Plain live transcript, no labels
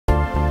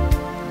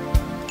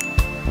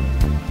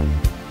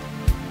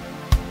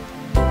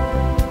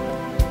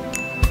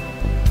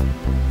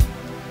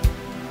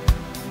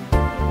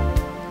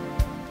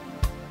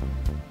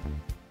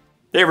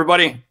Hey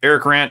everybody,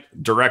 Eric Randt,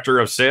 Director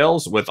of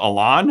Sales with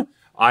ELAN.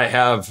 I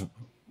have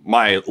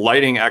my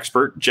lighting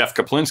expert, Jeff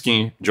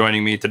Kaplinski,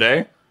 joining me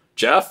today.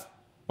 Jeff,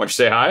 why don't you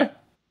say hi?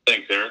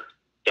 Thanks, Eric.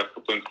 Jeff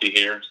Kaplinski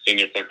here,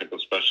 Senior Technical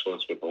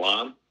Specialist with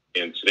ELAN.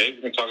 And today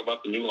we're going to talk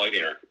about the new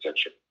lighting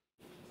architecture.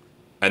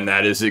 And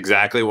that is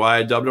exactly why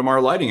I dubbed him our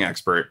lighting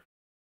expert.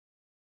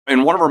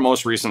 In one of our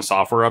most recent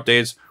software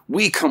updates,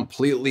 we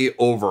completely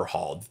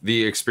overhauled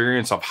the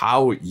experience of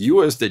how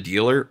you as the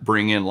dealer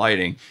bring in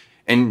lighting.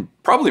 And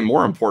probably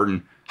more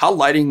important, how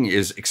lighting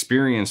is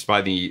experienced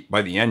by the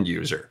end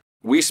user.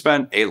 We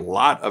spent a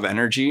lot of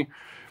energy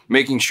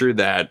making sure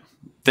that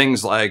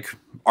things like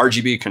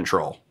RGB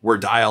control were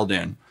dialed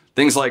in.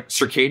 Things like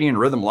circadian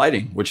rhythm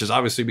lighting, which is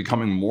obviously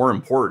becoming more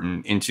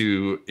important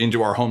into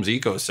our home's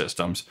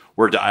ecosystems,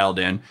 were dialed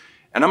in.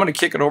 And I'm going to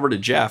kick it over to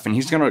Jeff, and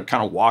he's going to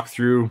kind of walk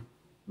through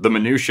the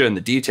minutia and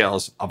the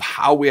details of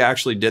how we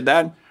actually did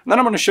that. And then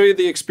I'm going to show you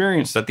the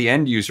experience that the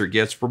end user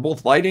gets for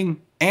both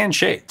lighting and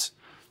shades.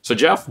 So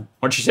Jeff, why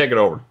don't you take it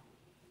over?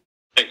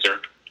 Thanks,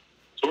 Eric.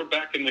 So we're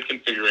back in the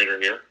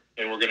configurator here,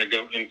 and we're going to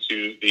go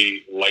into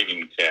the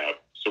lighting tab.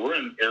 So we're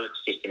in Eric's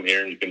system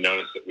here, and you can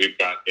notice that we've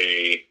got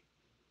a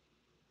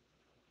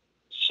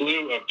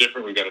slew of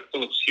different, we've got a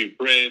Philips Hue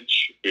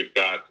bridge, we've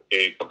got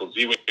a couple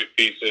Z-Wave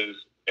pieces,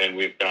 and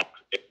we've got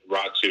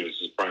RA2, this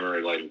is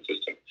primary lighting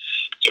system.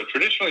 So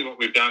traditionally what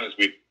we've done is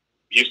we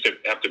used to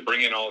have to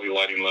bring in all the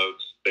lighting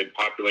loads, they'd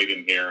populate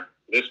in here.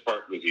 This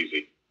part was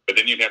easy, but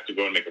then you'd have to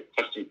go and make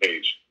a custom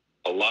page.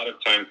 A lot of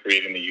time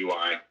creating the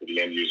UI for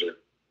the end user,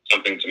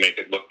 something to make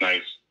it look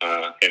nice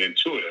and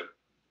intuitive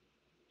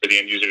for the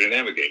end user to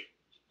navigate.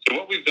 So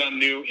what we've done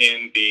new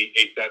in the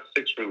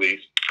 8.6 release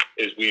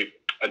is we've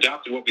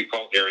adopted what we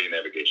call area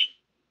navigation.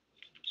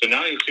 So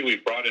now you see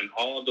we've brought in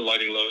all of the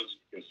lighting loads.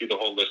 You can see the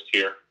whole list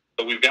here,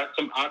 but we've got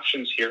some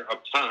options here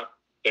up top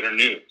that are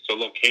new. So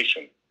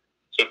location.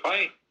 So if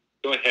I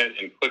go ahead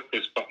and click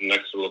this button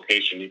next to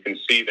location, you can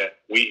see that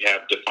we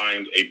have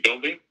defined a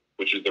building,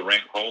 which is the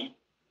Randt home.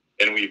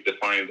 And we've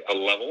defined a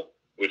level,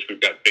 which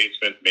we've got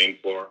basement, main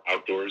floor,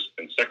 outdoors,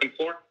 and second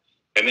floor.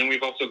 And then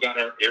we've also got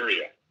our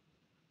area.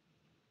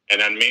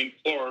 And on main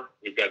floor,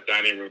 we've got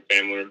dining room,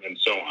 family room, and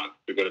so on.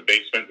 We go to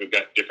basement, we've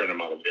got different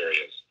amount of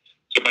areas.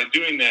 So by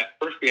doing that,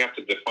 first we have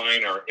to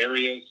define our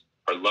areas,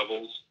 our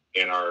levels,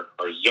 and our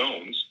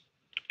zones.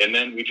 And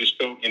then we just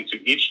go into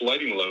each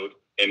lighting load,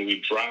 and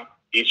we drop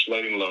each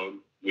lighting load.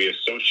 We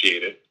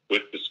associate it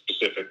with the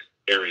specific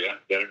area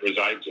that it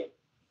resides in.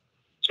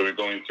 So we're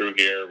going through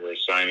here, we're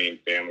assigning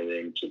family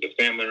room to the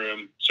family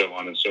room, so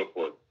on and so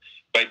forth.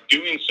 By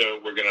doing so,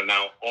 we're going to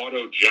now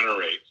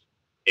auto-generate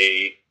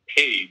a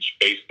page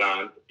based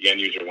on if the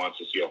end user wants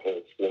to see a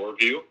whole floor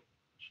view,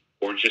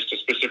 or just a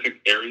specific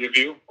area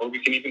view, or we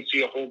can even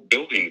see a whole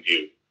building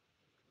view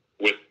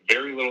with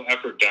very little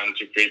effort done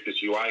to create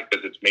this UI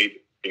because it's made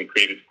and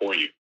created for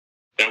you.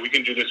 Now we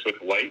can do this with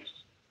lights,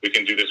 we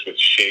can do this with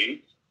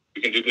shades,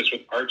 we can do this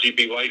with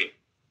RGB lighting.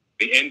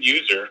 The end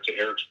user, to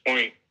Eric's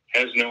point,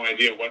 has no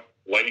idea what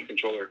lighting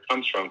controller it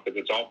comes from because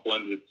it's all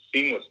blended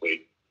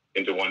seamlessly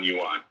into one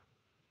UI.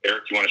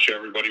 Eric, you want to show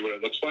everybody what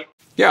it looks like?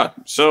 Yeah,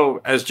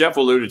 so as Jeff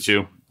alluded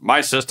to, my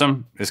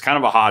system is kind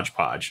of a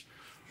hodgepodge.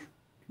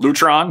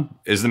 Lutron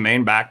is the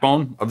main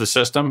backbone of the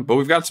system, but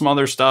we've got some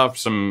other stuff,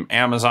 some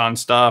Amazon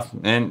stuff,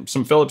 and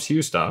some Philips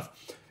Hue stuff.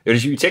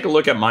 As you take a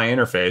look at my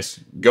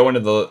interface, go into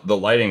the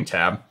lighting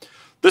tab,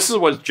 this is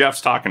what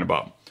Jeff's talking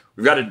about.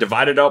 We've got it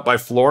divided out by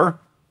floor.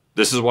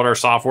 This is what our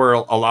software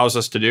allows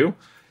us to do.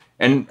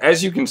 And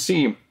as you can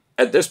see,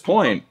 at this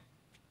point,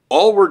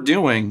 all we're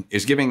doing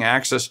is giving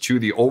access to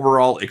the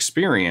overall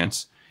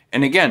experience.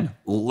 And again,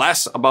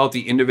 less about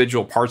the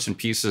individual parts and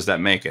pieces that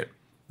make it.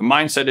 The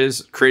mindset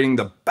is creating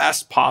the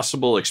best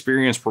possible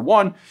experience for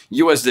one,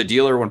 you as the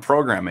dealer when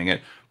programming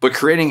it, but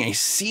creating a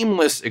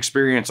seamless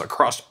experience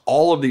across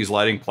all of these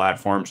lighting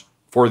platforms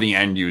for the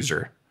end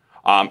user.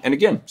 And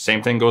again,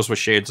 same thing goes with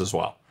shades as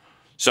well.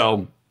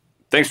 So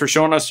thanks for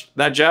showing us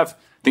that, Jeff.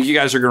 I think you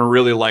guys are going to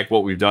really like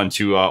what we've done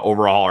to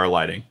overhaul our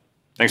lighting.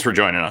 Thanks for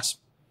joining us.